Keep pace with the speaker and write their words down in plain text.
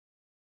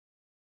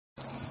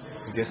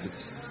I guess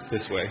it's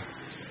this way.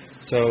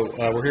 So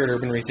we're here at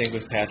Urban Rethink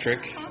with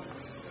Patrick,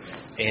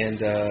 and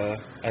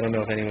I don't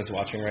know if anyone's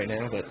watching right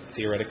now, but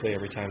theoretically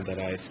every time that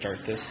I start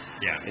this,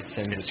 it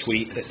sends a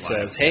tweet that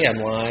says, "Hey, I'm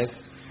live."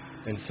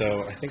 And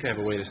so I think I have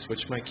a way to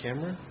switch my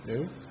camera.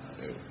 No.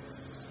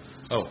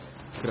 Oh,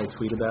 could I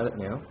tweet about it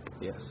now?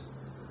 Yes.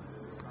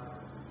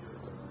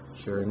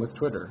 Sharing with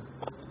Twitter.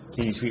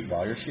 Can you tweet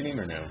while you're shooting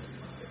or no?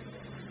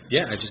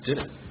 Yeah, I just did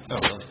it. Oh,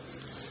 really?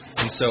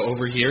 And so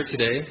over here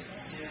today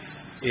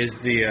is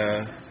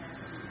the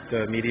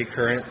Media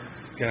Current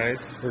guys.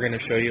 We're going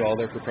to show you all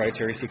their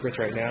proprietary secrets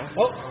right now.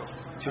 Oh,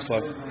 too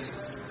slow.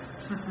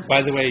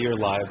 By the way, you're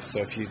live, so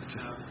if you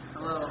just...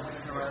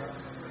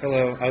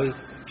 Hello. I was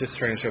just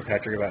trying to show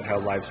Patrick about how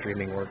live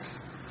streaming works.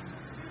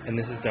 And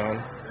this is Don.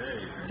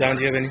 Hey. Don,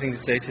 do you have anything to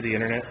say to the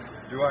internet?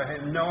 Do I?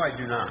 No, I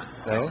do not.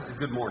 No?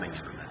 Good morning,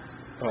 internet.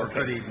 Or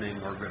good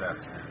evening, or good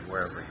afternoon,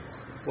 wherever you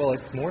are. Well,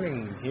 it's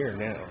morning here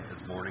now.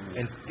 It's morning.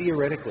 And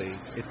theoretically,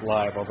 it's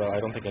live, although I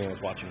don't think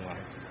anyone's watching live.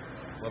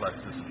 Well, that's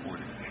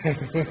disappointing.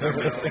 They're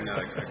missing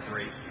a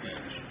great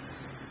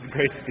speech.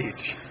 Great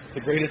speech. The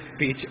greatest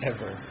speech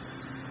ever.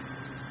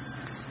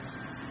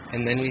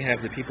 And then we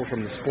have the people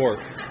from the sport.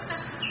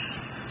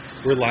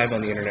 We're live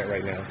on the internet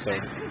right now, so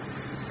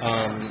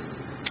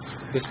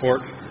the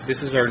sport, this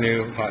is our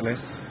new hotness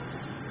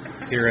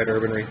here at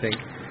Urban Rethink,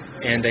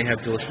 and they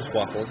have delicious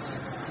waffles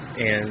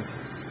and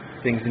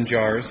things in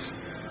jars,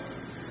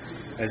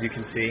 as you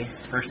can see,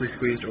 freshly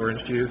squeezed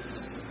orange juice,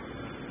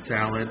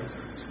 salad,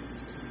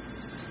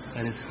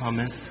 that is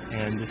hummus,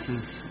 and this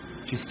is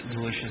just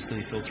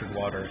deliciously filtered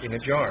water in a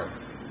jar,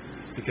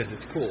 because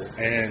it's cool.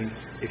 And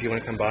if you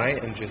want to come by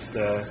and just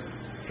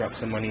drop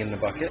some money in the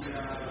bucket,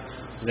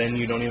 then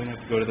you don't even have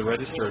to go to the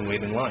register and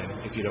wait in line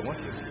if you don't want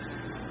to.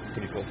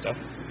 Pretty cool stuff.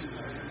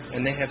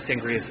 And they have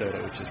sangria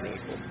soda, which is really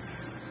cool.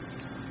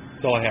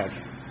 That's all I have.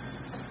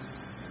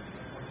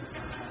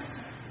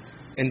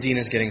 And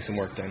Dina's getting some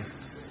work done.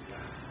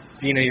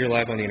 Dina, you're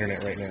live on the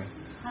internet right now.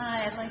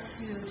 Hi, I'd like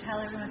to tell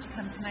everyone to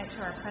come tonight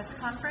to our press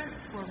conference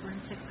for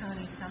Broomstick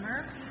Pony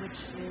Summer, which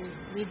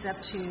leads up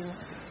to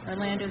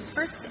Orlando's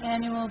first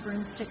annual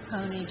Broomstick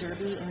Pony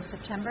Derby in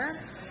September.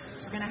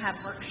 We're going to have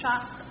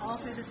workshops all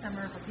through the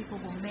summer where people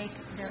will make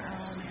their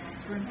own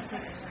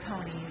broomstick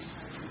ponies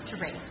to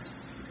race.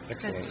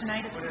 Excellent. So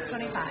tonight at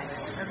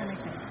 6:25, Urban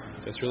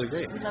Rethink. That's really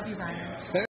great. We love you, Brian.